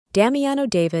Damiano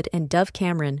David and Dove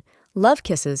Cameron, love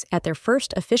kisses at their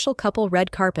first official couple red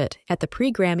carpet at the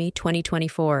Pre-Grammy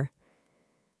 2024.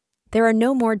 There are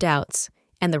no more doubts,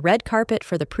 and the red carpet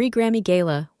for the Pre-Grammy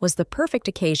Gala was the perfect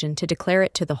occasion to declare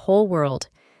it to the whole world.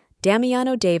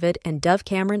 Damiano David and Dove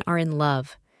Cameron are in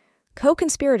love.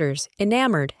 Co-conspirators,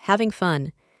 enamored, having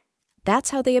fun. That's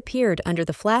how they appeared under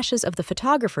the flashes of the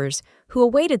photographers who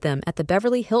awaited them at the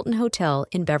Beverly Hilton Hotel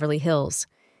in Beverly Hills.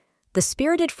 The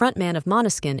spirited frontman of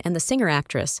Moneskin and the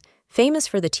singer-actress, famous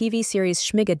for the TV series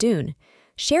Schmigadoon,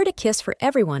 shared a kiss for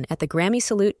everyone at the Grammy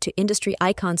Salute to Industry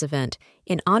Icons event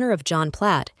in honor of John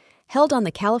Platt, held on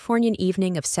the Californian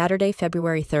evening of Saturday,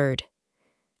 February 3rd.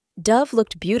 Dove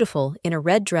looked beautiful in a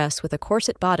red dress with a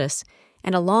corset bodice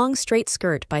and a long, straight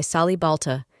skirt by Sally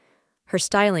Balta. Her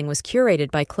styling was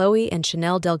curated by Chloe and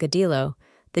Chanel Delgadillo,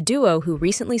 the duo who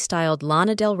recently styled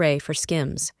Lana Del Rey for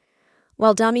Skims.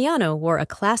 While Damiano wore a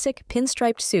classic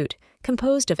pinstriped suit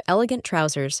composed of elegant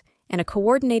trousers and a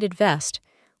coordinated vest,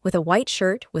 with a white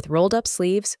shirt with rolled-up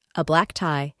sleeves, a black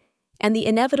tie, and the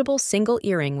inevitable single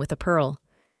earring with a pearl.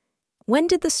 When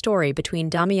did the story between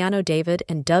Damiano David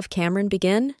and Dove Cameron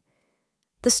begin?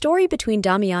 The story between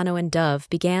Damiano and Dove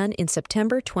began in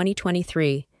September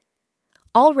 2023.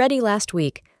 Already last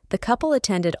week, the couple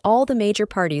attended all the major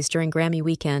parties during Grammy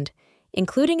weekend,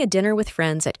 including a dinner with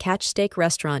friends at Catch Steak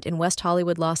Restaurant in West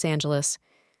Hollywood, Los Angeles.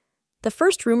 The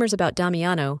first rumors about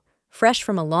Damiano, fresh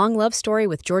from a long love story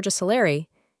with Georgia Solari,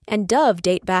 and Dove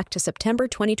date back to September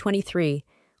 2023,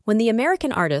 when the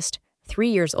American artist, 3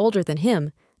 years older than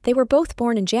him, they were both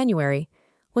born in January,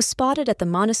 was spotted at the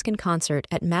Moneskin concert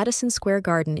at Madison Square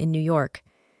Garden in New York.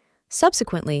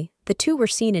 Subsequently, the two were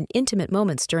seen in intimate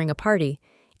moments during a party,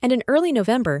 and in early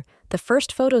November, the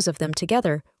first photos of them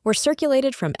together were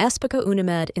circulated from Esplanada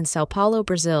Unimed in Sao Paulo,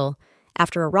 Brazil,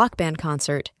 after a rock band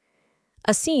concert.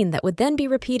 A scene that would then be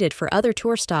repeated for other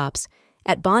tour stops,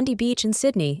 at Bondi Beach in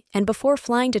Sydney, and before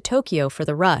flying to Tokyo for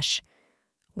the Rush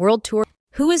World Tour.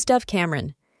 Who is Dove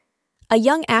Cameron? A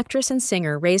young actress and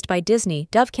singer raised by Disney,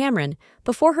 Dove Cameron,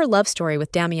 before her love story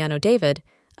with Damiano David,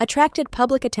 attracted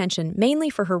public attention mainly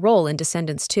for her role in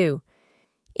Descendants 2.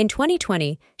 In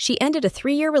 2020, she ended a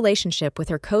 3-year relationship with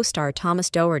her co-star Thomas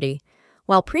Doherty,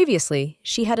 while previously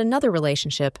she had another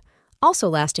relationship, also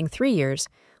lasting 3 years,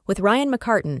 with Ryan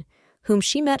McCartan, whom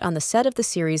she met on the set of the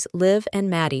series Liv and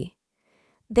Maddie.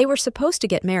 They were supposed to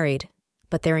get married,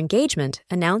 but their engagement,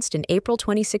 announced in April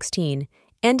 2016,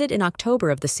 ended in October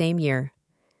of the same year.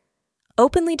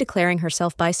 Openly declaring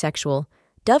herself bisexual,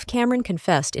 Dove Cameron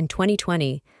confessed in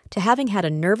 2020 to having had a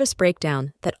nervous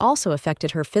breakdown that also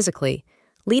affected her physically,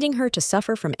 leading her to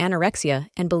suffer from anorexia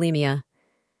and bulimia.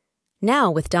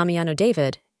 Now, with Damiano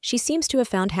David, she seems to have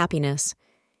found happiness.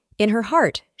 In her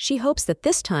heart, she hopes that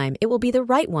this time it will be the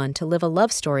right one to live a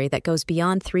love story that goes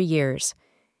beyond 3 years,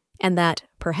 and that,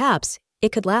 perhaps,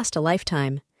 it could last a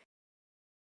lifetime.